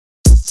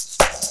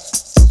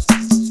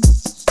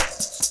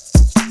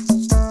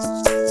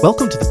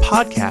Welcome to the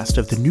podcast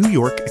of the New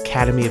York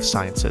Academy of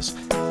Sciences,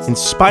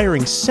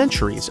 inspiring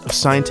centuries of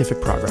scientific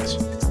progress.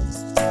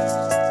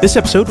 This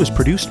episode was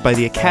produced by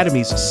the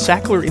Academy's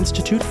Sackler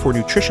Institute for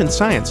Nutrition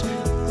Science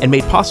and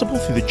made possible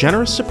through the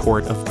generous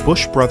support of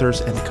Bush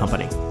Brothers and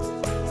Company.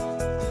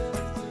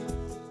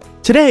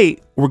 Today,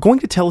 we're going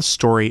to tell a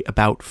story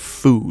about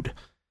food.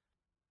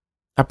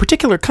 A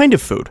particular kind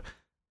of food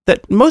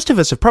that most of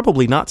us have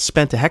probably not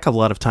spent a heck of a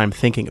lot of time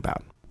thinking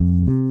about.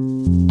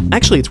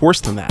 Actually, it's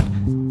worse than that.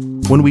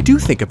 When we do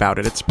think about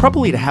it, it's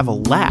probably to have a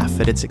laugh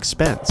at its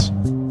expense.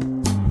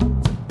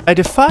 I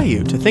defy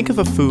you to think of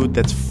a food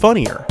that's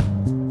funnier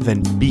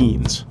than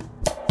beans.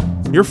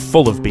 You're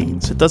full of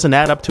beans. It doesn't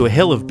add up to a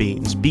hill of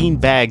beans. Bean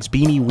bags,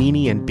 beanie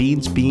weenie, and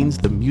beans,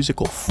 the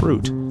musical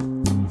fruit.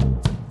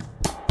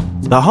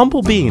 The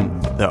humble bean,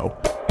 though,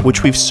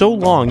 which we've so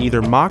long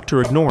either mocked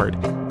or ignored,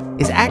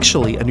 is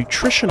actually a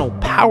nutritional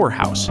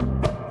powerhouse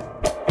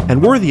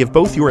and worthy of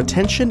both your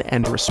attention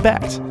and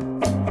respect.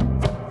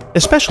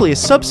 Especially a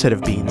subset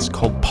of beans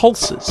called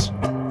pulses.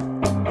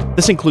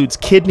 This includes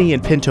kidney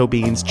and pinto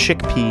beans,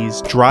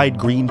 chickpeas, dried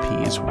green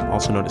peas,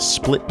 also known as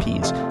split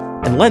peas,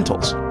 and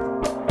lentils.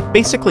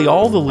 Basically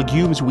all the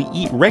legumes we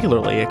eat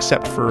regularly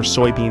except for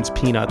soybeans,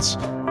 peanuts,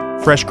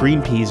 fresh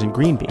green peas, and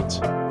green beans.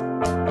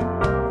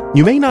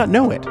 You may not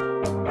know it,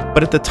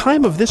 but at the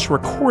time of this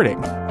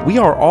recording, we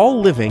are all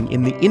living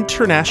in the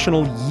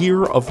International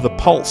Year of the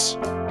Pulse,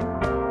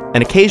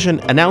 an occasion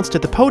announced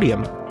at the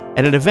podium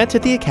at an event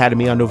at the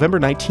Academy on November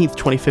 19th,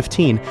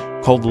 2015,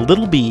 called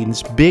Little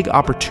Beans, Big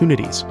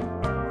Opportunities.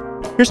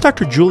 Here's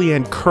Dr.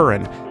 Julianne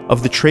Curran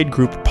of the trade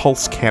group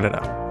Pulse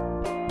Canada.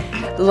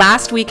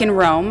 Last week in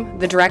Rome,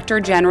 the Director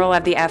General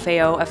of the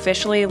FAO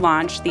officially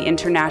launched the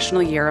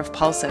International Year of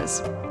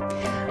Pulses.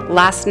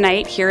 Last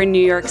night here in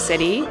New York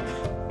City,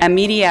 a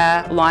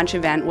media launch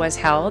event was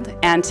held,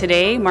 and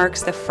today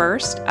marks the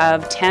first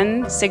of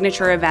 10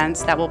 signature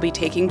events that will be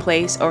taking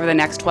place over the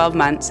next 12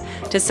 months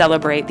to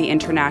celebrate the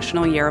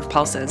International Year of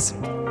Pulses.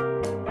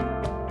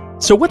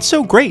 So what's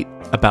so great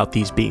about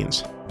these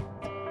beans?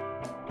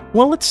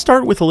 Well, let's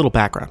start with a little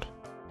background.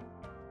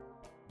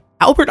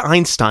 Albert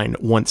Einstein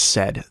once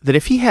said that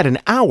if he had an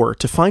hour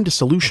to find a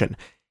solution,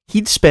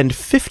 he'd spend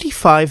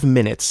 55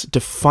 minutes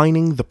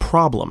defining the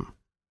problem.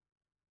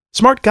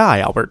 Smart guy,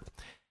 Albert.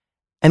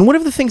 And one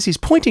of the things he's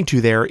pointing to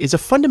there is a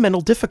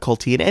fundamental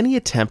difficulty in any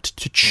attempt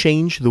to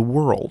change the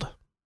world.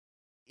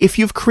 If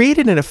you've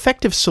created an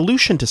effective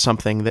solution to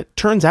something that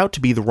turns out to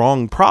be the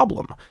wrong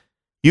problem,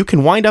 you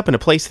can wind up in a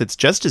place that's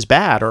just as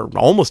bad or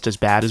almost as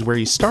bad as where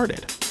you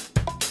started.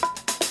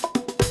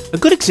 A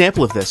good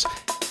example of this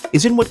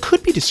is in what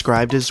could be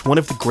described as one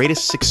of the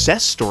greatest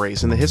success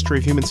stories in the history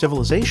of human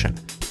civilization,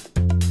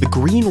 the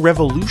Green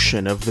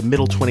Revolution of the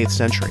middle 20th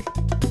century.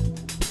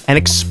 An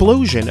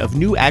explosion of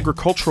new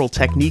agricultural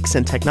techniques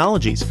and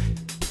technologies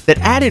that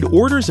added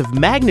orders of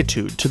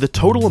magnitude to the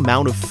total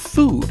amount of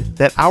food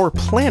that our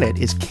planet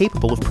is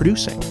capable of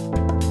producing.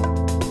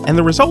 And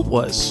the result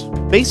was,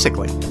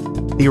 basically,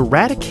 the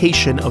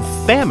eradication of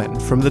famine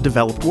from the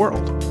developed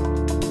world.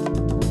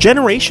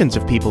 Generations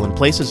of people in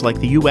places like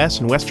the US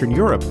and Western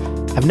Europe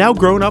have now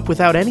grown up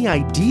without any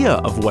idea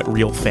of what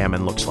real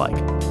famine looks like.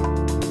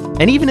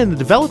 And even in the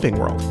developing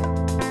world,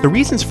 the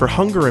reasons for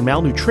hunger and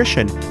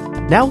malnutrition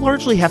now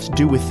largely have to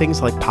do with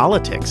things like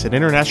politics and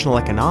international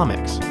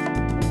economics.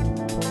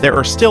 There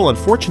are still,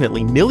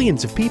 unfortunately,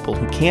 millions of people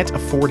who can't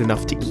afford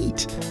enough to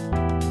eat.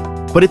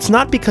 But it's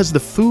not because the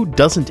food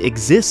doesn't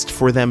exist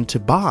for them to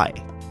buy.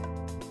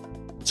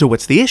 So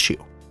what's the issue?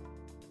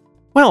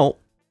 Well,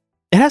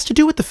 it has to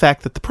do with the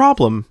fact that the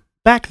problem,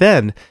 back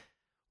then,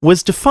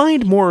 was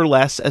defined more or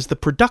less as the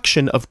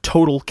production of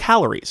total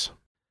calories.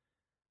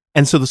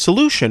 And so the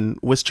solution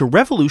was to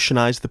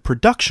revolutionize the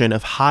production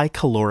of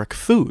high-caloric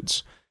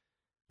foods.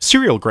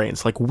 Cereal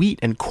grains like wheat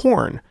and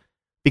corn,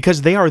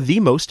 because they are the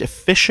most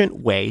efficient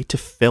way to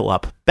fill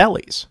up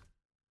bellies.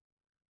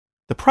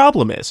 The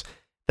problem is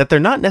that they're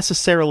not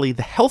necessarily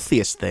the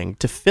healthiest thing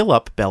to fill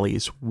up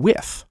bellies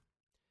with.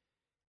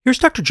 Here's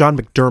Dr. John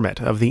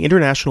McDermott of the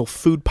International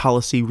Food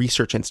Policy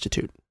Research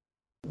Institute.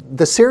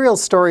 The cereal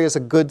story is a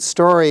good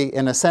story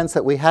in a sense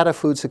that we had a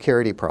food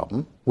security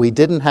problem. We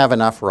didn't have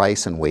enough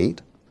rice and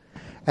wheat,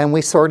 and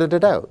we sorted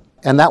it out.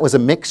 And that was a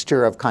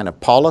mixture of kind of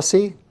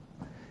policy,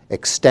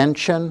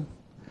 extension,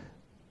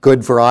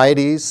 good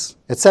varieties,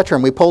 etc.,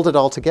 and we pulled it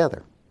all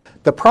together.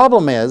 The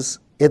problem is,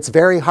 it's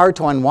very hard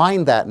to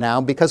unwind that now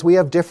because we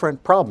have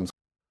different problems.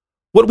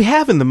 What we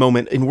have in the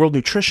moment in world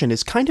nutrition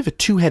is kind of a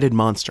two-headed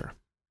monster.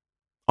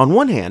 On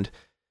one hand,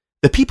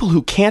 the people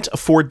who can't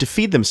afford to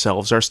feed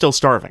themselves are still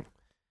starving.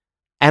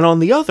 And on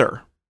the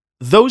other,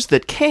 those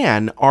that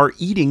can are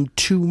eating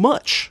too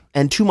much,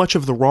 and too much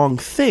of the wrong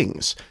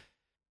things.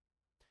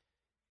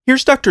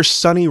 Here's Dr.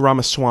 Sunny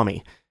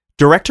Ramaswamy,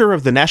 Director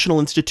of the National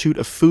Institute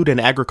of Food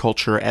and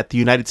Agriculture at the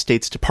United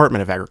States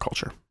Department of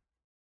Agriculture.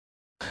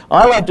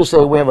 I like to say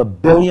we have a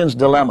billions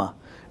dilemma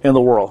in the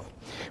world.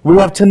 We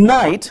have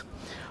tonight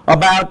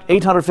about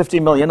 850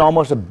 million,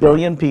 almost a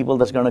billion people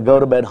that's going to go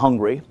to bed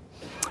hungry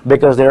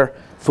because they're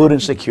food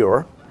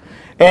insecure.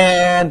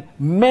 And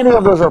many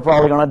of those are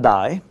probably going to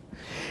die.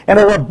 And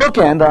at a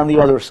bookend on the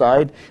other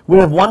side, we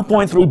have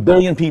 1.3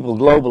 billion people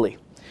globally.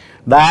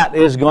 That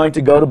is going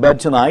to go to bed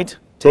tonight,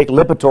 take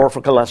Lipitor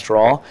for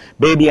cholesterol,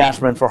 baby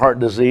aspirin for heart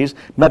disease,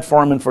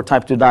 metformin for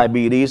type 2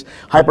 diabetes,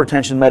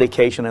 hypertension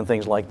medication, and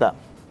things like that.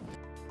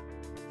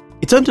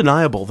 It's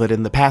undeniable that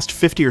in the past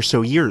 50 or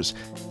so years,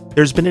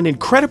 there's been an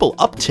incredible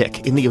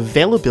uptick in the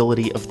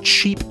availability of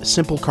cheap,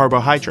 simple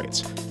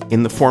carbohydrates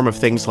in the form of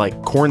things like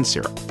corn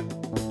syrup.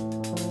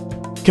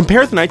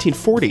 Compare the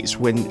 1940s,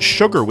 when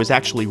sugar was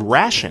actually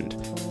rationed,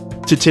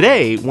 to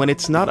today, when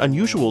it's not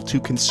unusual to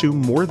consume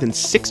more than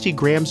 60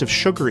 grams of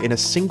sugar in a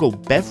single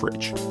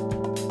beverage.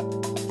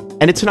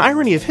 And it's an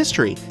irony of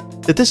history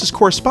that this has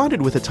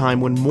corresponded with a time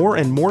when more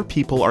and more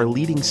people are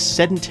leading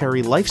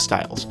sedentary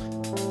lifestyles,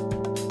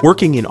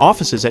 working in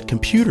offices at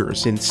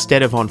computers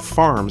instead of on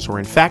farms or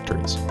in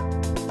factories.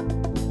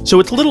 So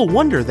it's little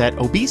wonder that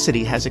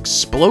obesity has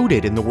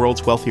exploded in the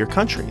world's wealthier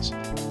countries.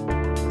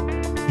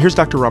 Here's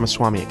Dr.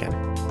 Ramaswamy again.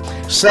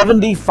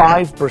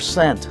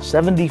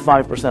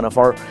 75% of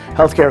our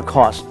healthcare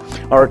costs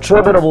are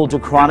attributable to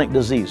chronic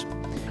disease,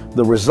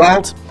 the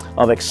result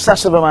of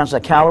excessive amounts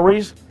of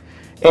calories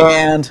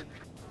and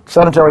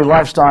sedentary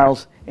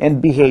lifestyles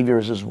and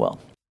behaviors as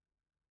well.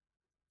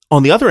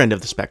 On the other end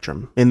of the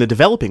spectrum, in the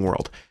developing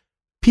world,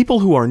 people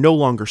who are no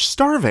longer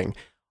starving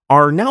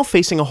are now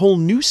facing a whole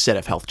new set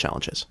of health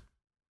challenges.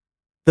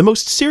 The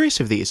most serious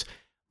of these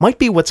might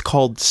be what's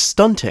called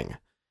stunting,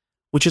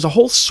 which is a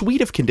whole suite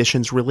of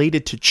conditions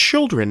related to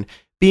children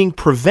being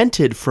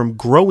prevented from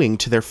growing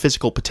to their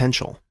physical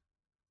potential.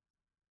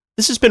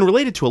 This has been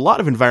related to a lot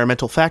of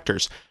environmental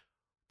factors,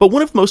 but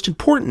one of the most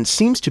important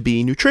seems to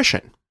be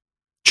nutrition.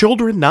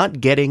 Children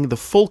not getting the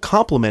full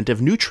complement of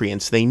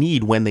nutrients they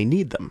need when they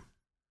need them.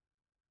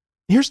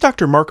 Here's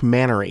Dr. Mark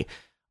Mannery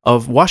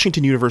of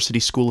Washington University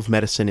School of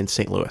Medicine in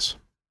St. Louis.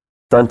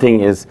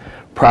 Stunting is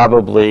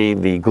probably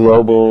the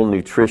global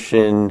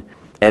nutrition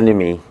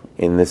enemy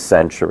in this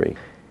century.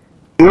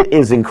 It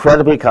is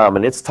incredibly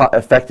common. It's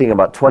affecting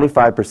about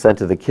 25%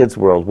 of the kids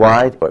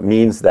worldwide. It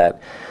means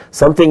that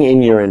something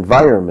in your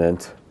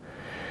environment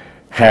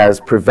has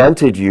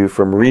prevented you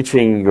from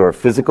reaching your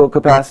physical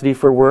capacity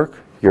for work,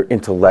 your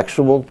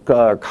intellectual,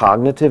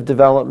 cognitive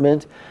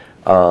development,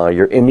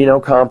 your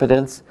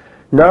immunocompetence.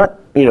 Not,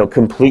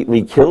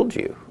 completely killed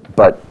you,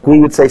 but we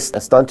would say a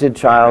stunted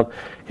child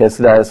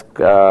has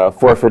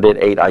forfeited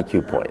 8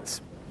 IQ points.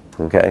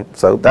 Okay,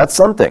 so that's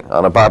something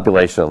on a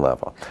population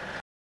level.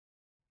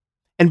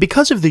 And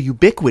because of the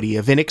ubiquity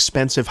of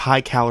inexpensive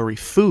high-calorie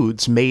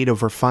foods made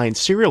of refined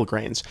cereal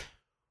grains,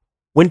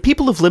 when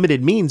people of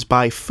limited means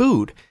buy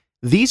food,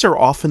 these are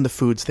often the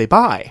foods they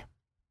buy.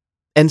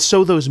 And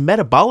so those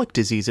metabolic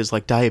diseases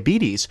like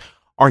diabetes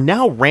are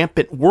now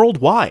rampant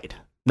worldwide,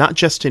 not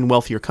just in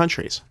wealthier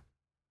countries.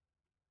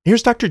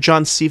 Here's Dr.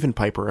 John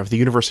Sievenpiper of the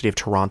University of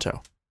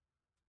Toronto.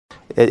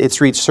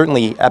 It's reached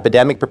certainly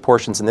epidemic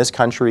proportions in this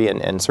country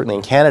and certainly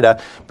in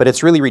Canada, but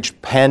it's really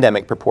reached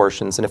pandemic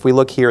proportions. And if we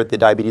look here at the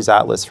Diabetes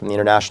Atlas from the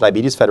International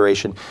Diabetes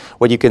Federation,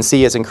 what you can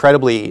see is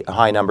incredibly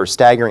high numbers,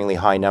 staggeringly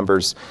high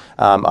numbers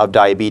of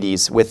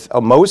diabetes, with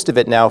most of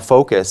it now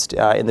focused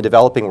in the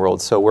developing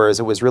world. So whereas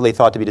it was really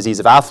thought to be a disease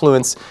of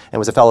affluence and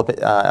was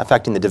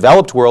affecting the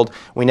developed world,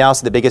 we now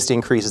see the biggest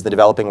increases in the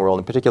developing world,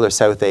 in particular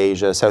South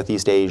Asia,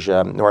 Southeast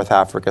Asia, North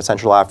Africa,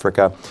 Central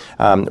Africa,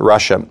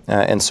 Russia,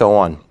 and so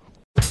on.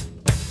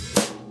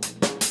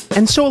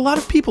 And so a lot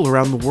of people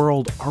around the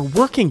world are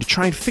working to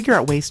try and figure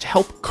out ways to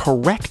help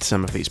correct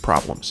some of these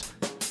problems,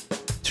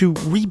 to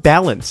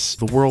rebalance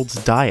the world's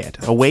diet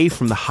away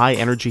from the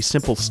high-energy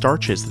simple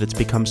starches that it's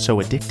become so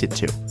addicted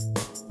to.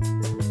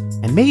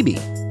 And maybe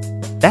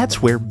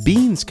that's where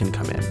beans can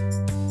come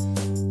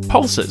in.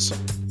 Pulses,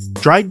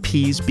 dried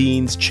peas,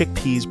 beans,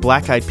 chickpeas,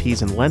 black-eyed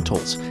peas, and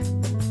lentils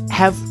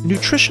have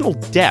nutritional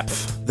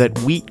depth that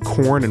wheat,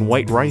 corn, and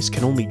white rice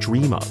can only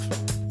dream of.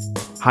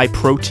 High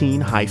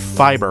protein, high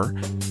fiber,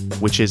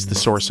 which is the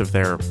source of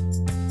their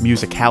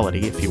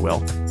musicality, if you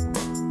will,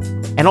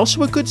 and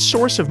also a good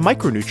source of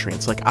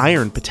micronutrients like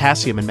iron,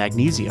 potassium, and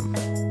magnesium.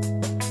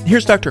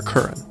 Here's Dr.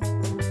 Curran.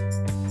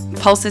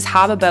 Pulses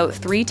have about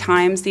 3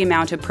 times the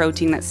amount of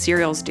protein that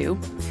cereals do.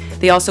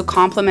 They also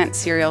complement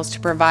cereals to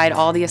provide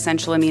all the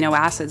essential amino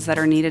acids that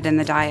are needed in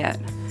the diet.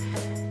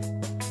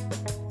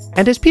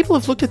 And as people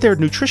have looked at their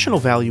nutritional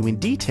value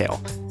in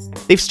detail,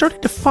 they've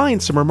started to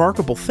find some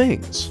remarkable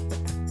things.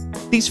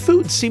 These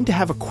foods seem to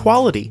have a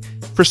quality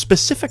for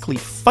specifically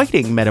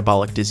fighting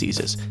metabolic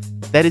diseases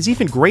that is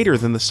even greater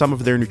than the sum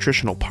of their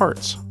nutritional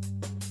parts.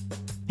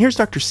 Here's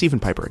Dr.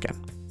 Sievenpiper again.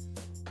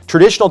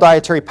 Traditional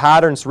dietary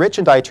patterns rich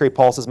in dietary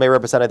pulses may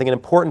represent, I think, an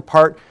important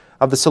part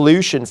of the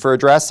solution for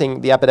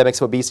addressing the epidemics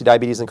of obesity,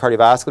 diabetes, and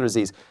cardiovascular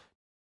disease.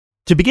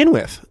 To begin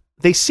with,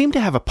 they seem to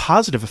have a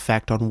positive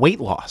effect on weight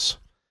loss.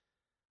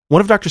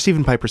 One of Dr.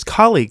 Sievenpiper's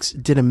colleagues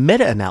did a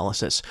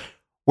meta-analysis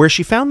where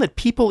she found that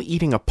people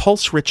eating a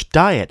pulse-rich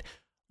diet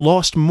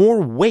lost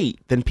more weight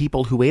than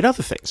people who ate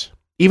other things,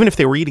 even if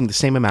they were eating the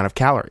same amount of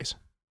calories.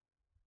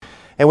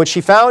 And what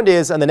she found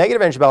is, on the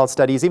negative energy balance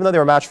studies, even though they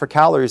were matched for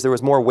calories, there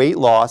was more weight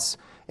loss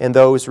in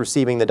those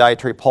receiving the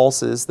dietary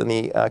pulses than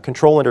the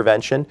control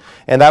intervention.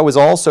 And that was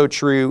also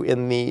true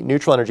in the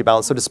neutral energy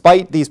balance. So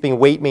despite these being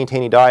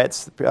weight-maintaining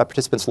diets,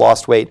 participants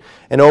lost weight.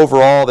 And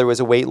overall, there was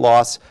a weight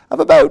loss of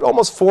about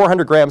almost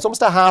 400 grams,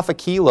 almost a half a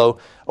kilo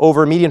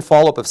over a median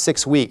follow-up of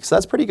 6 weeks. So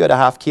that's pretty good, a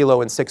half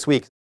kilo in 6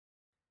 weeks.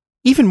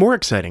 Even more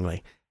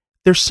excitingly,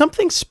 there's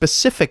something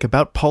specific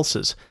about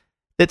pulses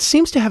that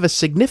seems to have a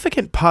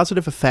significant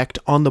positive effect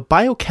on the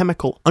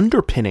biochemical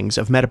underpinnings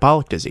of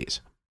metabolic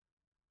disease.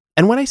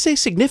 And when I say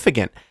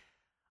significant,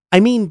 I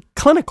mean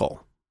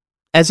clinical,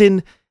 as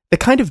in the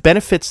kind of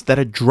benefits that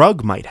a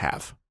drug might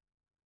have.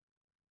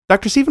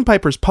 Dr. Stephen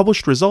Piper's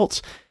published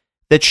results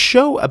that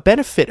show a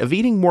benefit of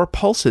eating more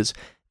pulses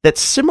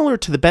that's similar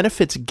to the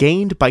benefits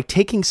gained by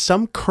taking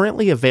some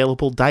currently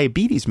available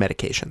diabetes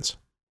medications.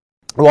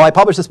 Well, I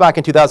published this back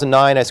in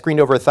 2009. I screened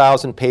over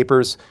 1,000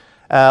 papers,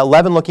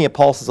 11 looking at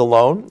pulses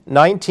alone,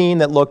 19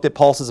 that looked at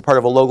pulses as part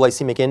of a low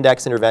glycemic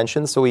index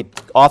intervention. So we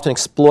often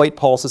exploit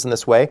pulses in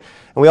this way.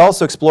 And we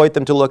also exploit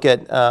them to look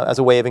at as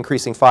a way of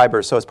increasing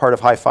fiber, so as part of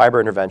high fiber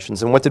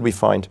interventions. And what did we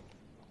find?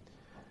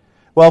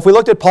 Well, if we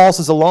looked at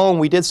pulses alone,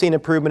 we did see an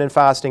improvement in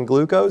fasting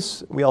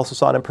glucose. We also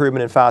saw an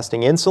improvement in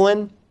fasting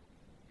insulin.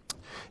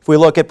 If we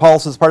look at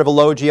pulses as part of a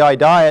low GI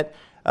diet,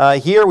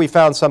 here we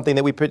found something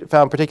that we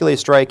found particularly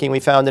striking. We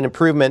found an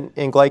improvement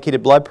in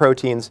glycated blood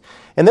proteins.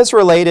 And this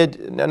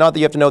related, not that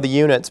you have to know the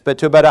units, but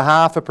to about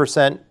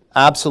 0.5%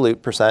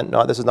 absolute percent,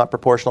 this is not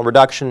proportional,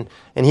 reduction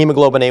in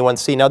hemoglobin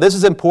A1C. Now this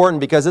is important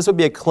because this would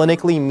be a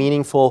clinically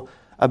meaningful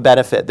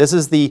benefit. This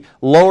is the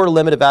lower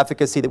limit of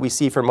efficacy that we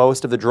see for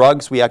most of the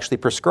drugs we actually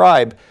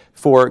prescribe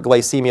for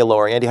glycemia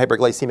lowering,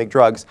 antihyperglycemic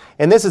drugs.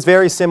 And this is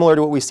very similar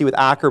to what we see with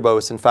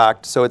acarbose, in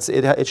fact. So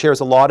it shares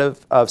a lot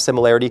of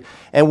similarity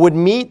and would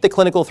meet the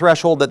clinical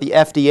threshold that the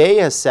FDA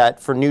has set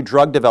for new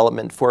drug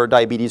development for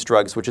diabetes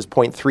drugs, which is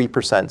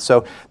 0.3%.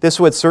 So this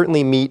would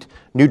certainly meet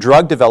new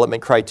drug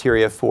development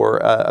criteria for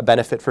a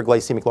benefit for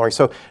glycemic lowering.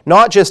 So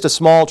not just a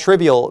small,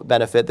 trivial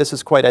benefit. This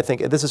is quite, I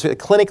think, this is a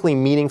clinically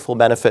meaningful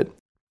benefit.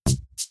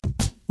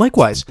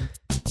 Likewise,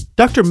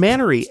 Dr.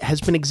 Mannery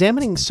has been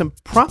examining some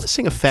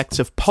promising effects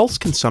of pulse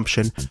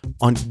consumption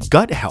on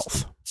gut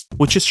health,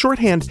 which is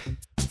shorthand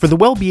for the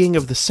well-being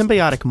of the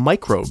symbiotic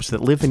microbes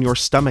that live in your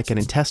stomach and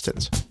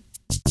intestines.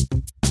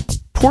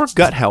 Poor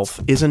gut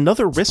health is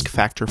another risk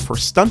factor for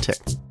stunting,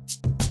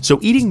 so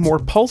eating more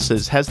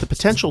pulses has the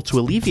potential to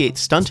alleviate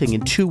stunting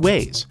in two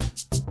ways: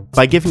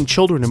 by giving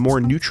children a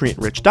more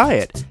nutrient-rich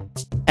diet,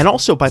 and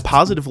also by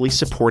positively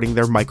supporting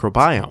their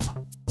microbiome.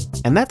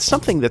 And that's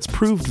something that's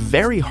proved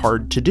very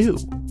hard to do.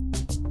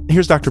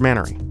 Here's Dr.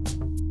 Mannery.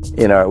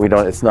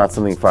 It's not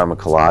something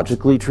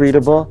pharmacologically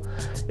treatable.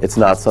 It's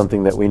not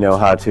something that we know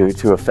how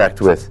to affect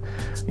with,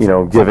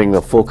 giving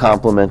the full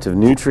complement of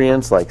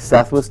nutrients like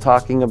Seth was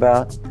talking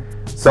about.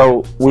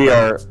 So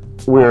we're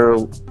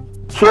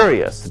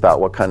curious about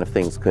what kind of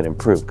things could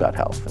improve gut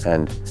health,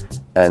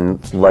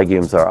 and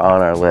legumes are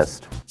on our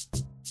list.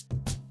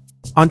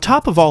 On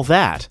top of all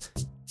that,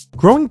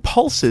 growing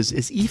pulses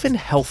is even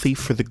healthy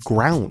for the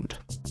ground.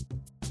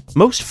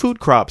 Most food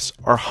crops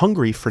are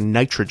hungry for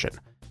nitrogen.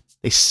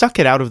 They suck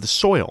it out of the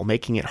soil,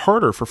 making it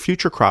harder for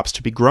future crops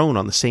to be grown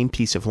on the same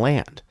piece of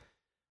land.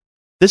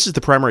 This is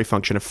the primary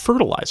function of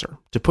fertilizer,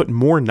 to put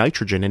more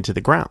nitrogen into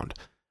the ground.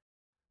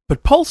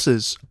 But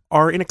pulses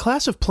are in a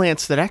class of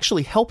plants that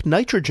actually help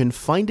nitrogen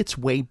find its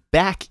way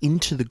back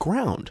into the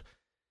ground,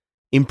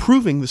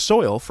 improving the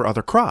soil for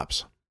other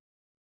crops.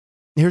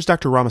 Here's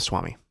Dr.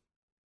 Ramaswamy.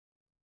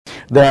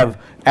 They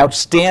have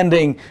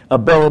outstanding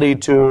ability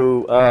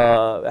to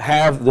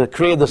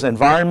create this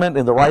environment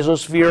in the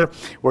rhizosphere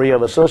where you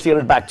have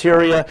associated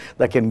bacteria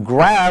that can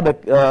grab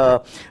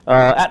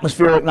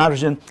atmospheric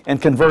nitrogen and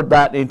convert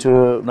that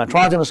into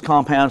nitrogenous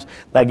compounds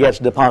that gets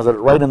deposited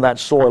right in that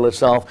soil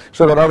itself,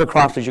 so that other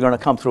crops that you're going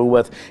to come through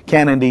with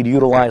can indeed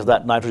utilize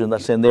that nitrogen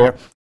that's in there.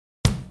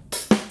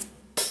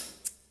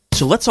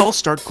 So let's all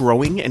start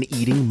growing and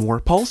eating more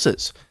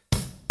pulses.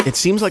 It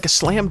seems like a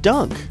slam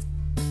dunk.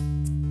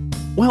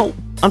 Well,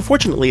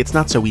 unfortunately, it's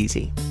not so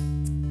easy.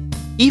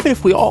 Even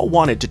if we all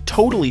wanted to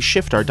totally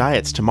shift our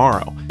diets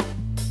tomorrow,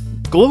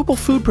 global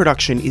food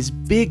production is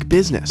big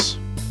business.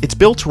 It's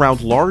built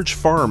around large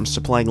farms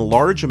supplying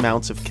large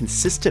amounts of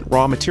consistent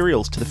raw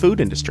materials to the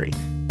food industry.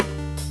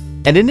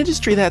 And an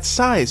industry that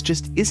size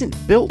just isn't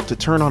built to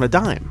turn on a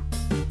dime.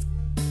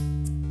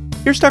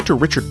 Here's Dr.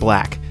 Richard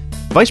Black,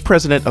 Vice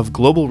President of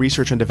Global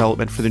Research and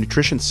Development for the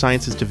Nutrition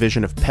Sciences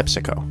Division of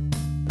PepsiCo.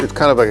 It's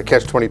kind of like a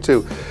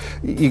catch-22.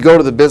 You go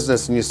to the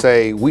business and you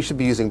say, we should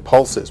be using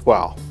pulses.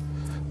 Well,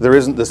 there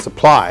isn't the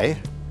supply,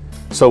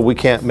 so we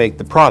can't make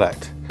the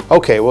product.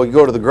 Okay, well, you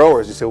go to the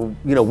growers, you say,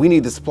 well, we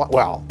need the supply.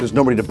 Well, there's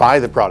nobody to buy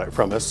the product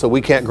from us, so we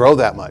can't grow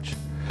that much.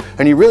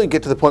 And you really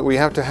get to the point where you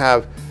have to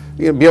have,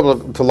 be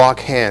able to lock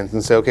hands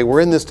and say, okay,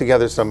 we're in this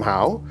together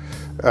somehow,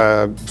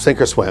 sink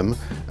or swim,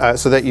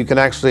 so that you can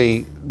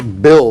actually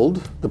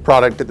build the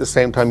product at the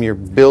same time you're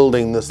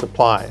building the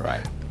supply.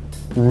 Right.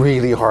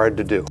 Really hard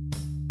to do.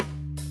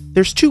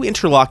 There's two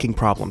interlocking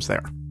problems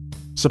there: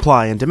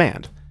 supply and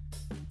demand.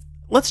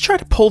 Let's try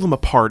to pull them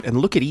apart and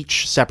look at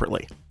each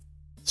separately,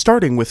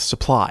 starting with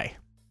supply.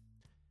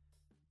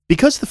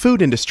 Because the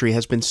food industry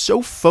has been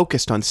so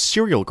focused on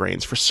cereal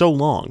grains for so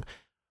long,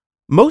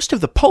 most of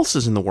the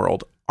pulses in the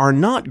world are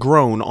not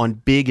grown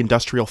on big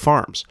industrial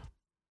farms.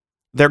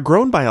 They're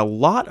grown by a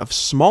lot of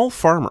small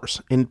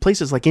farmers in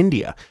places like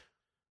India,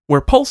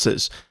 where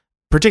pulses,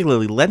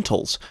 particularly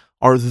lentils,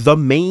 are the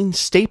main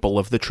staple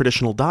of the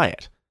traditional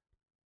diet.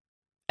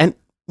 And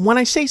when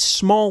I say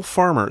small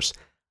farmers,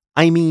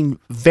 I mean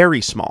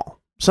very small,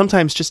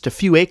 sometimes just a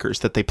few acres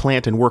that they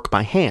plant and work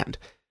by hand.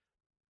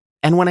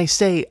 And when I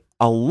say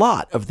a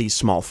lot of these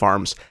small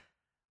farms,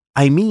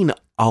 I mean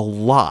a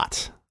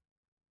lot.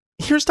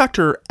 Here's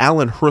Dr.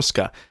 Alan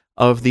Hruska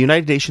of the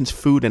United Nations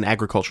Food and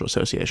Agricultural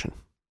Association.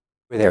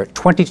 There are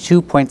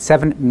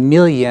 22.7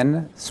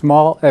 million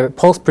small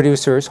pulse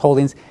producers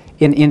holdings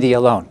in India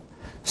alone.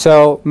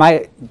 So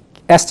my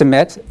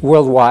estimate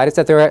worldwide is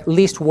that there are at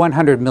least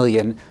 100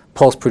 million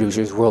pulse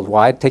producers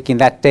worldwide, taking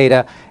that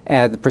data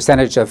and the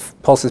percentage of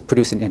pulses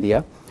produced in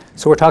India.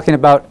 So we're talking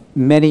about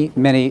many,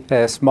 many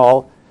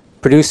small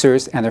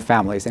producers and their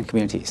families and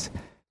communities.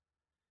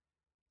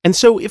 And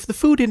so if the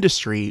food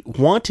industry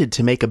wanted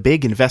to make a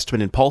big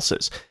investment in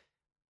pulses,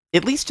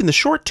 at least in the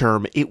short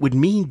term, it would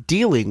mean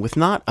dealing with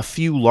not a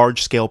few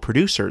large-scale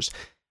producers,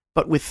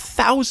 but with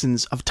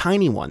thousands of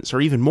tiny ones,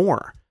 or even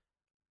more.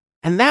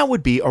 And that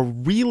would be a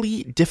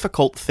really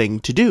difficult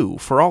thing to do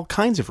for all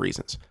kinds of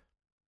reasons.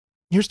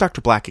 Here's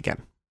Dr. Black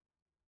again.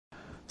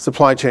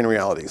 Supply chain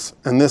realities,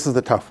 and this is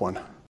the tough one.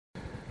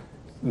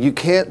 You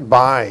can't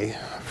buy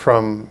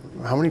from,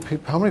 how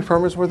many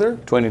farmers were there?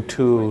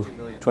 22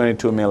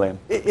 million.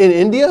 In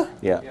India?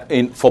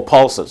 Yeah, for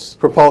pulses.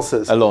 For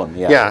pulses. Alone,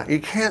 yeah. Yeah, you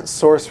can't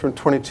source from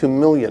 22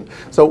 million.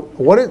 So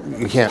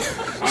you can't.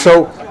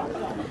 So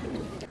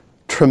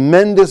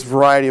tremendous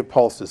variety of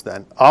pulses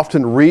then,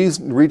 often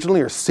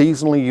regionally or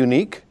seasonally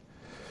unique,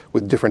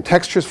 with different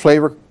textures,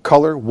 flavor,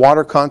 color,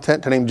 water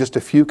content, to name just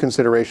a few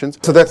considerations.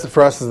 So that's,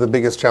 for us, is the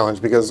biggest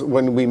challenge, because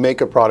when we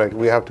make a product,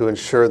 we have to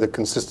ensure the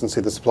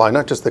consistency of the supply,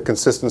 not just the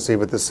consistency,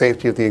 but the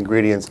safety of the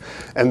ingredients,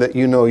 and that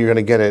you know you're going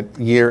to get it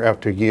year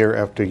after year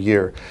after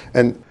year.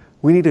 And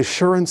we need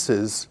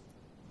assurances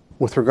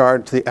with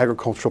regard to the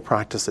agricultural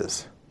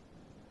practices.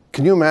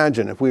 Can you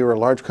imagine if we were a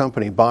large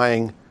company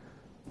buying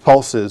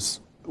pulses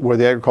where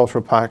the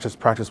agricultural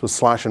practice was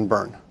slash and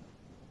burn?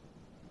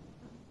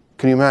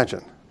 Can you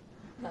imagine?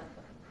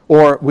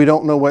 Or we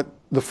don't know what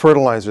the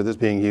fertilizer that's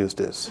being used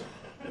is,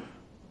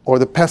 or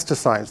the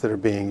pesticides that are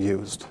being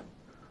used,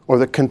 or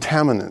the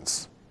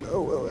contaminants.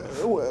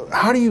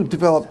 How do you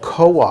develop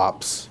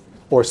co-ops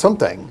or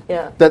something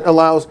that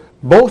allows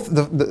both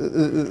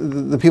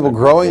the people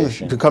growing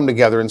to come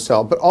together and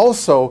sell, but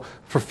also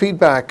for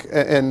feedback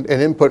and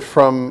input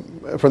from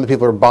the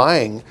people who are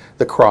buying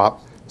the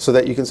crop, so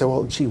that you can say,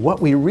 well, gee,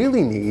 what we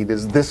really need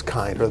is this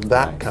kind or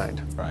that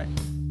kind. Right.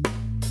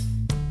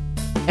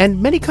 And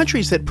many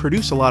countries that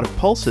produce a lot of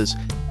pulses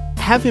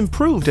have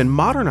improved and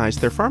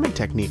modernized their farming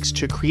techniques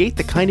to create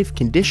the kind of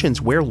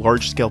conditions where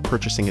large-scale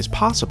purchasing is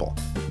possible.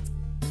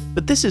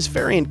 But this is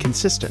very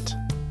inconsistent.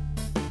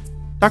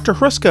 Dr.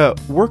 Hruska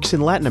works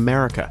in Latin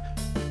America,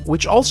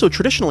 which also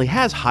traditionally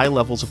has high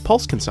levels of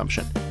pulse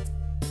consumption.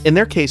 In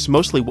their case,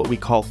 mostly what we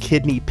call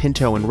kidney,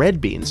 pinto, and red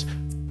beans,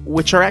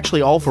 which are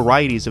actually all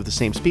varieties of the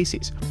same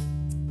species.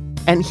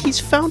 And he's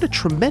found a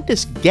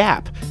tremendous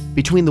gap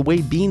between the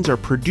way beans are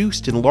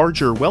produced in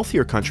larger,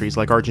 wealthier countries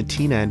like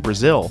Argentina and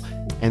Brazil,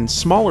 and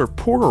smaller,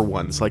 poorer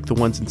ones like the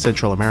ones in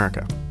Central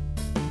America.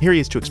 Here he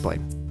is to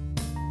explain.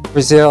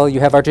 Brazil, you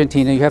have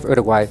Argentina, you have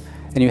Uruguay,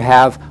 and you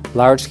have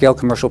large-scale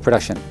commercial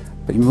production.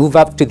 But you move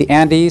up to the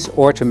Andes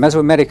or to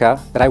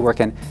Mesoamerica that I work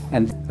in,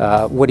 and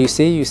what do you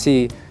see? You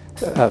see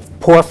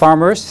poor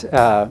farmers,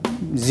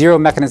 zero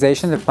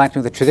mechanization. They're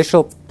planting with a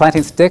traditional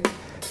planting stick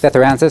that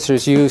their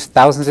ancestors used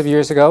thousands of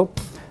years ago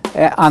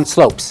on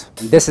slopes.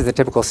 This is the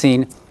typical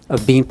scene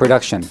of bean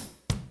production.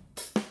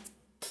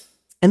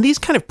 And these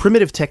kind of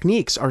primitive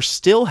techniques are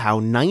still how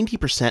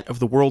 90% of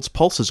the world's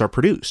pulses are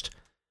produced.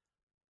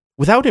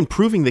 Without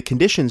improving the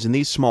conditions in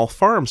these small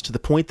farms to the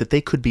point that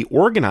they could be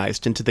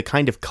organized into the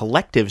kind of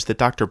collectives that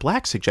Dr.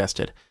 Black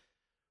suggested,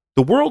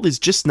 the world is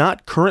just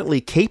not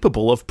currently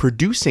capable of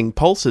producing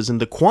pulses in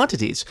the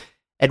quantities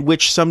at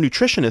which some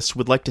nutritionists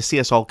would like to see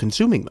us all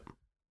consuming them.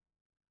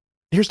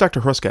 Here's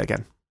Dr. Hruska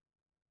again.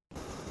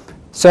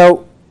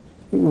 So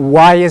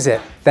why is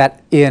it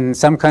that in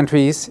some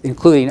countries,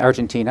 including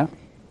Argentina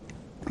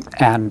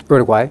and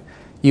Uruguay,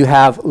 you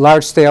have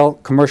large-scale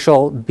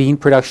commercial bean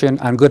production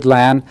on good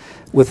land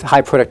with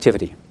high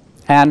productivity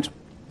and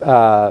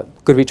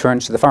good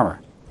returns to the farmer?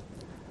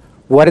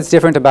 What is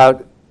different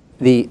about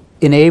the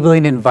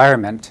enabling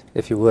environment,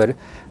 if you would,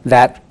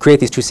 that create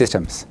these two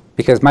systems?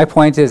 Because my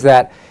point is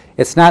that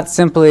it's not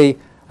simply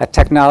a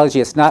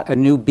technology, it's not a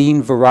new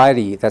bean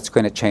variety that's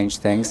going to change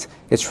things.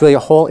 It's really a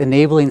whole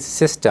enabling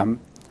system,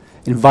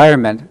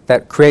 environment,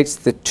 that creates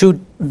the two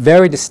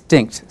very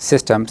distinct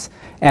systems,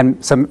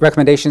 and some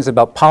recommendations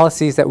about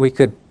policies that we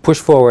could push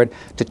forward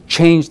to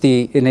change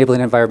the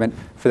enabling environment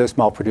for those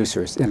small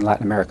producers in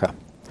Latin America.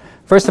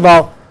 First of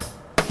all,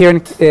 here in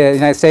the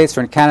United States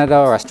or in Canada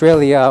or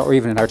Australia or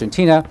even in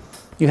Argentina,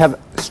 you have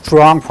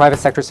strong private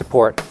sector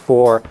support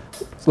for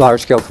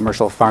large-scale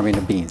commercial farming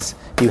of beans.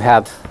 You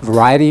have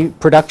variety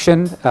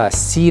production,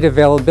 seed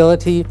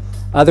availability,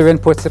 other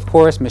inputs, of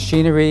course,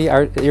 machinery,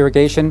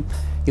 irrigation.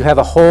 You have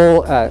a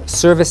whole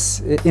service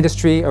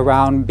industry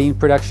around bean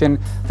production,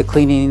 the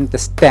cleaning, the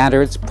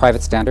standards,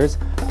 private standards,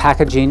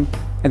 packaging,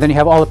 and then you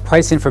have all the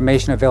price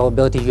information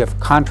availability. You have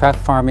contract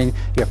farming,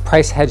 you have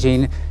price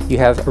hedging, you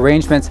have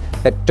arrangements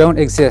that don't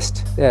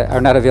exist, are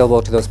not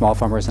available to those small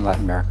farmers in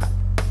Latin America.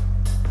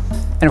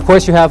 And of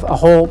course, you have a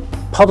whole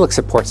public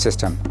support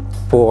system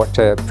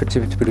to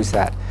produce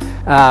that.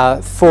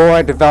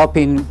 For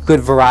developing good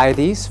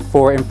varieties,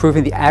 for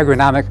improving the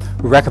agronomic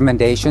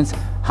recommendations,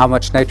 how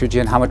much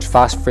nitrogen, how much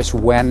phosphorus,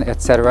 when,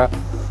 etc.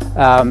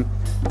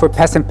 For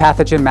pest and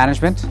pathogen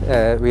management,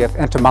 we have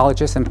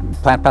entomologists and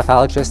plant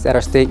pathologists at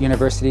our state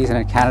universities and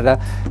in Canada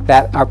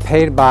that are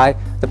paid by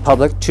the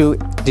public to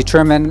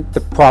determine the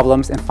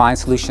problems and find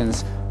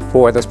solutions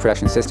for those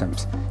production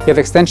systems. You have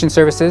extension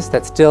services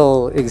that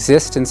still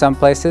exist in some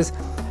places,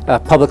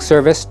 public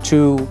service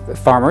to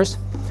farmers.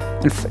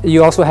 And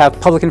you also have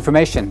public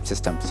information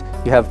systems.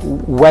 You have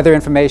weather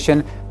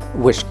information,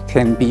 which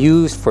can be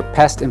used for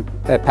pest and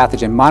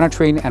pathogen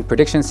monitoring and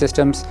prediction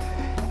systems.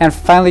 And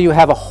finally, you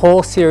have a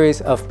whole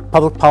series of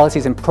public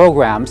policies and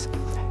programs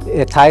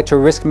tied to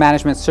risk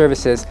management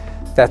services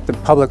that the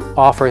public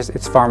offers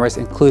its farmers,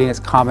 including its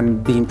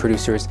common bean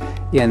producers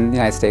in the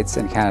United States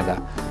and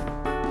Canada.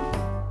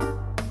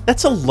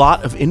 That's a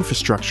lot of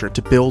infrastructure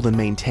to build and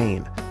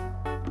maintain.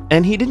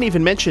 And he didn't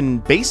even mention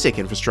basic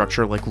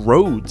infrastructure like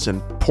roads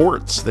and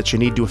ports that you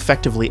need to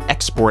effectively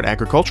export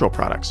agricultural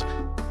products.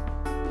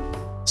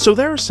 So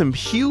there are some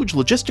huge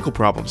logistical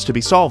problems to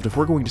be solved if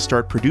we're going to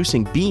start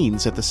producing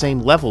beans at the same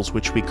levels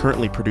which we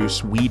currently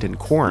produce wheat and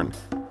corn.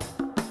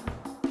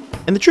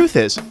 And the truth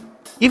is,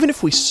 even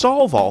if we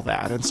solve all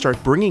that and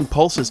start bringing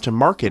pulses to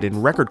market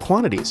in record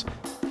quantities,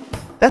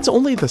 that's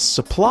only the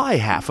supply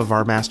half of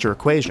our master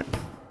equation.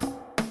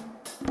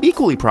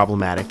 Equally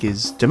problematic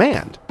is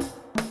demand.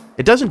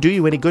 It doesn't do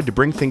you any good to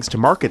bring things to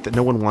market that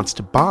no one wants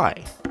to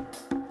buy.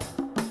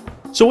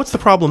 So what's the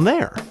problem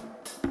there?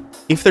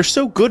 If they're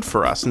so good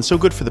for us and so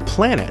good for the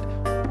planet,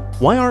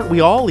 why aren't we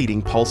all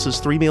eating pulses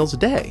 3 meals a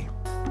day?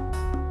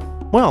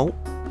 Well,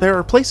 there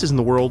are places in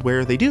the world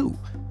where they do.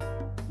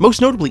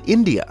 Most notably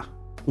India,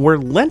 where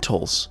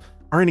lentils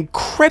are an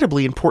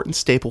incredibly important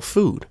staple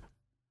food.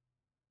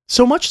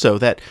 So much so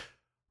that,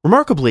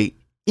 remarkably,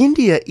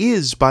 India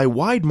is, by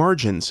wide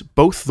margins,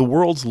 both the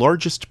world's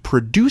largest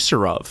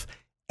producer of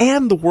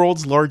and the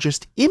world's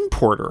largest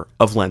importer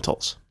of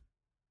lentils.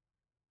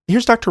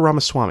 Here's Dr.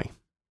 Ramaswamy.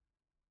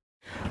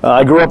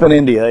 I grew up in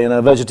India in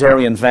a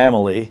vegetarian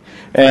family,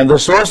 and the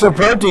source of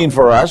protein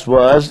for us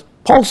was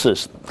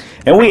pulses.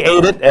 And we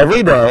ate it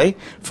every day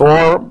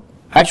for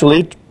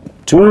actually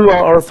 2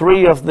 or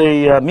 3 of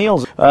the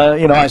meals.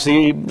 I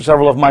see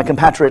several of my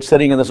compatriots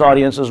sitting in this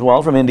audience as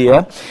well from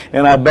India,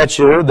 and I bet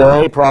you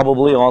they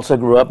probably also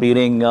grew up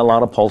eating a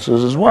lot of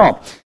pulses as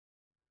well.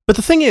 But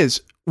the thing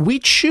is, we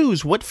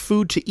choose what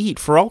food to eat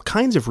for all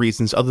kinds of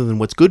reasons other than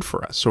what's good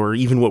for us, or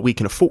even what we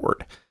can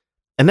afford.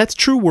 And that's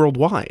true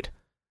worldwide.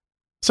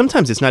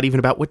 Sometimes it's not even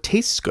about what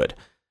tastes good.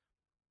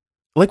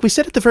 Like we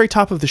said at the very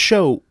top of the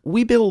show,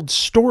 we build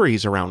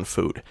stories around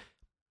food,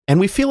 and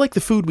we feel like the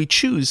food we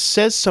choose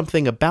says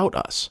something about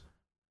us,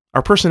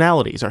 our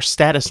personalities, our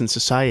status in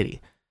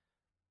society.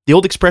 The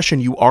old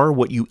expression, "you are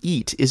what you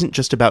eat," isn't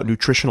just about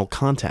nutritional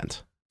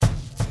content.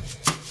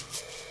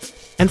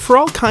 And for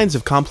all kinds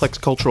of complex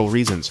cultural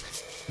reasons,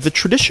 the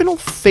traditional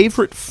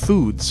favorite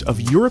foods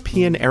of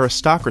European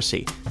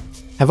aristocracy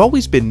have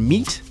always been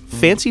meat,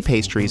 fancy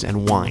pastries,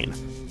 and wine.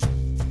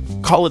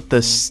 Call it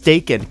the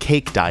steak and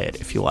cake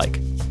diet, if you like.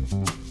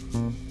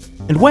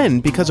 And when,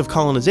 because of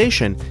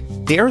colonization,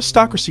 the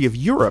aristocracy of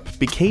Europe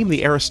became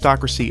the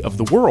aristocracy of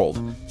the world,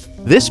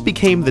 this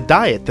became the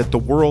diet that the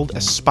world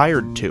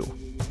aspired to.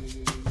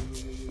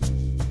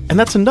 And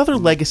that's another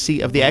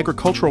legacy of the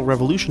agricultural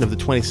revolution of the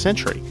 20th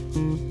century,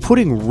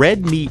 putting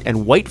red meat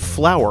and white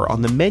flour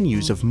on the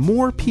menus of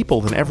more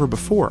people than ever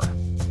before.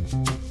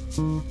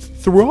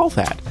 Through all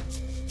that,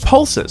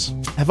 pulses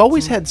have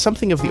always had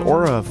something of the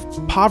aura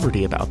of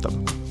poverty about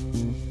them.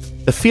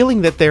 The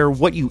feeling that they're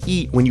what you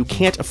eat when you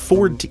can't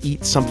afford to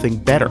eat something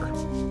better.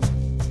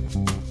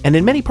 And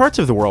in many parts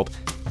of the world,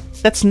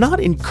 that's not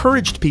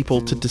encouraged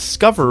people to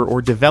discover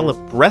or develop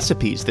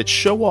recipes that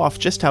show off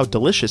just how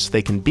delicious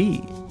they can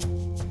be.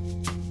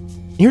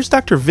 Here's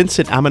Dr.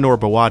 Vincent Amanor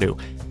Bawadu,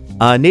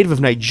 a native of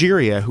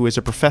Nigeria who is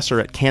a professor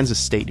at Kansas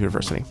State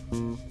University.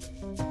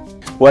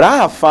 What I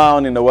have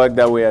found in the work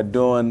that we are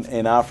doing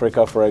in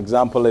Africa, for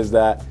example, is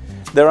that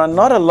there are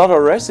not a lot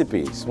of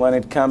recipes when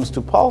it comes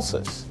to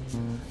pulses.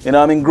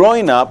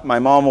 Growing up, my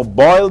mom would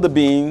boil the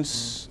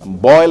beans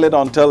and boil it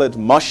until it's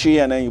mushy,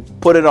 and then you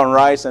put it on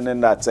rice, and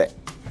then that's it.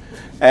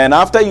 And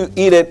after you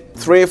eat it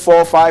 3,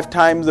 4, 5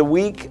 times a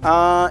week,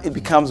 it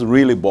becomes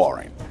really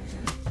boring.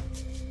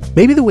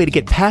 Maybe the way to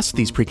get past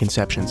these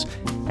preconceptions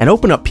and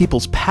open up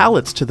people's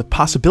palates to the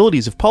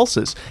possibilities of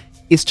pulses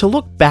is to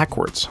look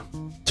backwards,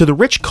 to the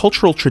rich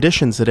cultural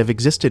traditions that have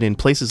existed in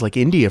places like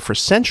India for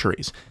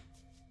centuries,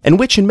 and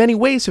which in many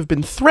ways have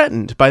been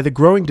threatened by the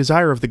growing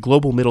desire of the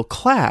global middle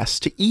class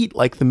to eat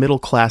like the middle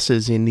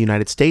classes in the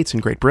United States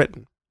and Great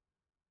Britain.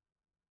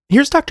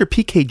 Here's Dr.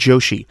 P.K.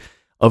 Joshi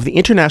of the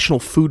International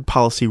Food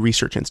Policy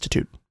Research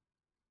Institute.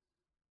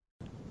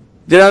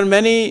 There are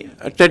many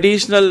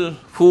traditional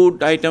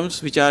food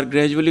items which are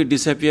gradually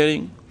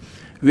disappearing.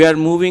 We are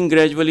moving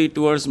gradually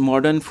towards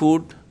modern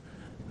food,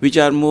 which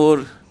are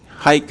more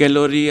high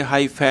calorie,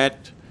 high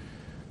fat.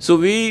 So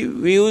we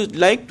would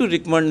like to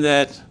recommend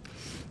that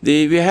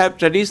we have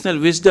traditional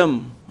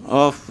wisdom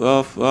of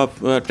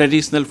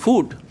traditional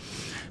food.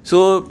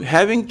 So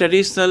having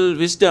traditional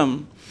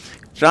wisdom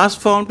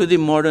transformed to the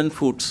modern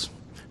foods.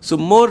 So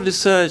more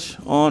research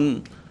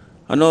on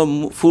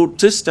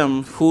food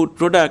system, food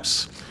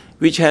products,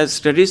 which has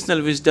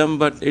traditional wisdom,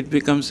 but it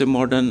becomes a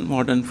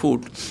modern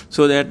food,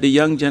 so that the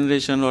young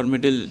generation or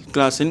middle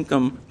class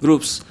income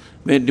groups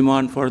may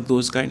demand for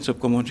those kinds of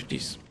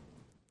commodities.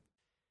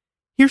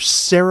 Here's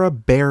Sarah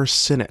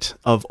Baer-Sinnott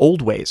of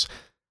Old Ways,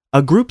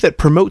 a group that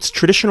promotes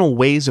traditional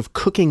ways of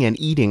cooking and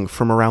eating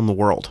from around the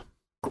world.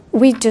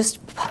 We just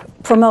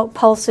promote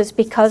pulses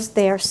because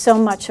they are so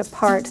much a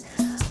part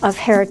of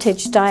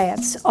heritage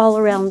diets all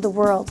around the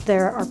world.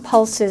 There are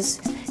pulses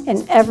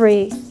in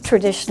every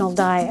traditional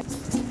diet.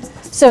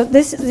 So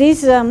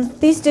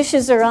these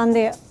dishes are on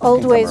the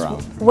Old Ways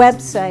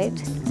website.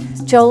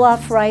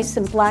 Jollof rice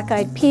and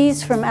black-eyed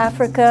peas from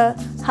Africa,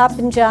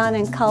 hoppinjon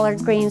and collard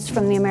greens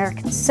from the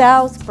American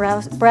South,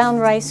 brown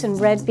rice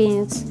and red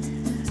beans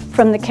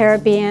from the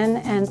Caribbean,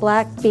 and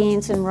black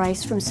beans and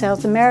rice from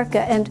South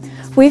America. And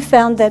we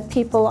found that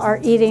people are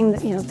eating,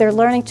 they're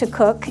learning to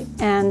cook,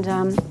 and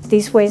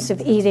these ways of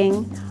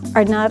eating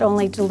are not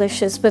only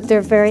delicious, but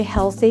they're very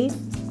healthy.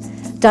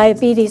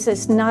 Diabetes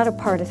is not a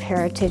part of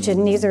heritage,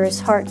 and neither is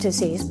heart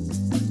disease.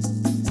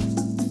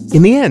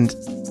 In the end,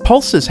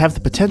 pulses have the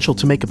potential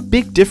to make a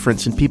big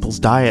difference in people's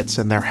diets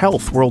and their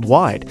health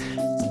worldwide,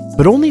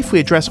 but only if we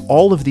address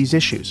all of these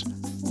issues.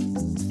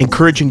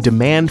 Encouraging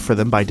demand for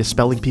them by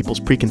dispelling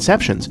people's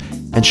preconceptions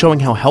and showing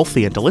how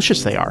healthy and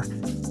delicious they are.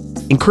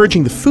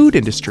 Encouraging the food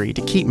industry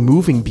to keep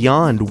moving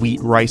beyond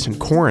wheat, rice, and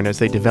corn as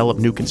they develop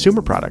new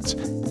consumer products.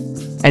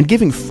 And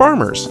giving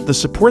farmers the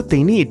support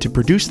they need to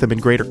produce them in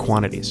greater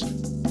quantities.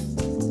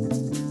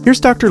 Here's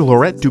Dr.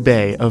 Laurette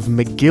Dubé of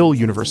McGill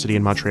University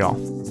in Montreal.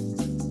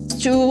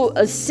 To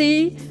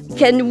see,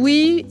 can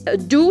we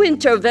do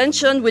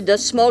intervention with a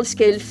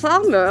small-scale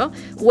farmer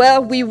where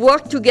we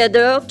work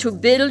together to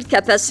build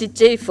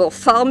capacity for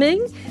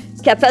farming,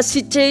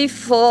 capacity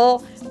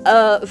for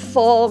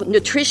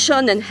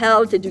nutrition and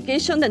health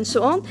education and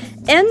so on,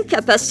 and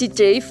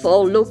capacity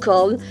for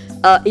local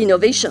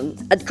innovation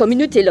at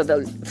community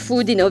level,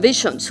 food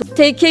innovation. So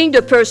taking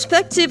the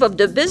perspective of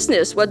the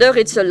business, whether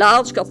it's a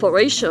large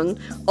corporation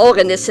or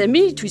an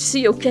SME, to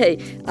see, okay,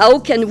 how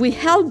can we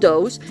help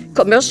those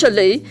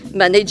commercially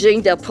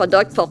managing their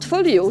product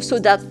portfolio so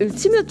that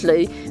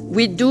ultimately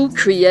we do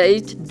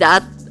create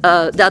that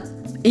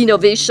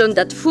innovation,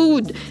 that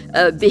food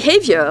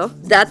behavior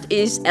that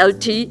is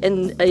healthy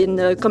and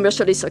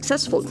commercially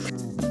successful.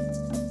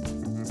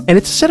 And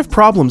it's a set of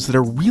problems that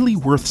are really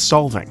worth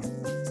solving,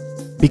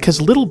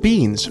 because little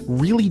beans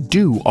really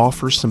do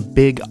offer some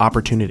big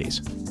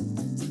opportunities.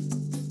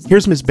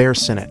 Here's Ms.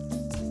 Baer-Sinnott.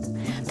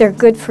 They're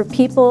good for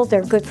people,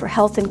 they're good for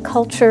health and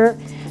culture,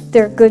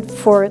 they're good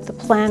for the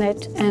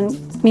planet, and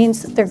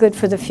means that they're good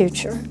for the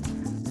future.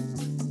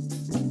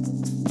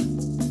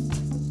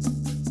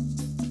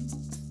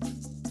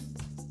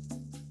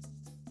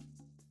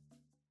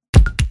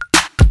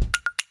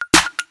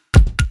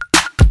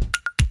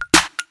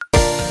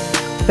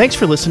 Thanks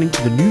for listening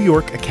to the New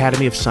York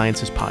Academy of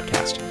Sciences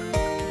podcast.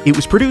 It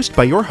was produced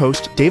by your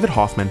host, David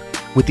Hoffman,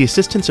 with the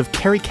assistance of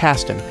Carrie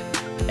Caston,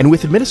 and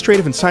with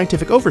administrative and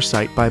scientific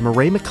oversight by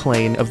Murray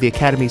McLean of the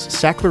Academy's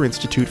Sackler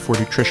Institute for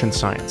Nutrition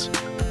Science.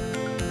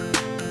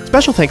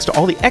 Special thanks to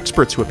all the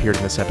experts who appeared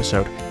in this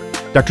episode: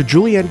 Dr.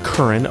 Julianne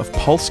Curran of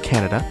Pulse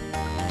Canada,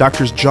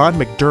 Drs. John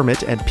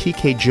McDermott and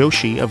P.K.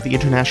 Joshi of the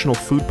International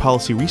Food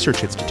Policy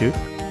Research Institute,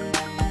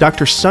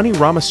 Dr. Sunny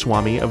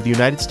Ramaswamy of the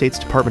United States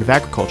Department of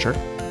Agriculture,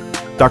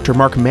 Dr.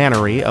 Mark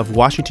Mannery of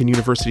Washington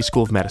University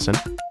School of Medicine,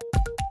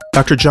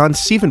 Dr. John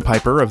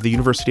Sievenpiper of the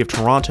University of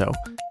Toronto,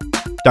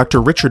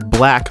 Dr. Richard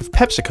Black of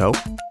PepsiCo,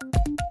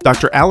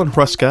 Dr. Alan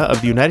Hruska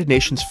of the United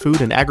Nations Food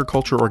and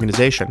Agriculture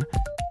Organization,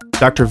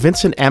 Dr.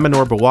 Vincent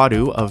Amanor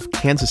Bawadu of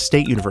Kansas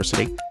State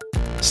University,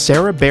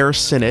 Sarah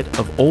Baer-Sinnott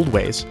of Old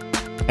Ways,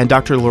 and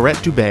Dr.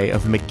 Laurette Dubé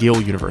of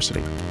McGill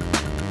University.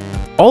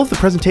 All of the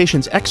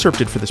presentations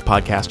excerpted for this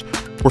podcast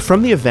were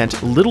from the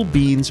event Little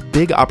Beans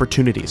Big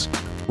Opportunities,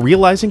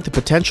 Realizing the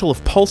Potential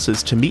of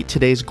Pulses to Meet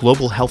Today's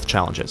Global Health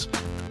Challenges,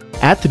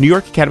 at the New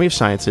York Academy of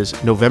Sciences,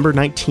 November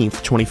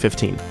 19th,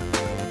 2015.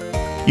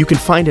 You can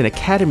find an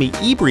Academy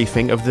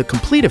e-briefing of the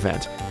complete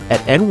event at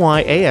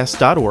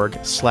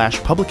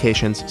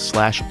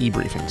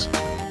nyas.org/publications/ebriefings.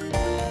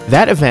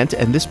 That event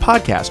and this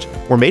podcast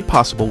were made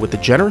possible with the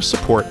generous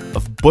support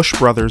of Bush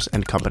Brothers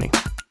and Company.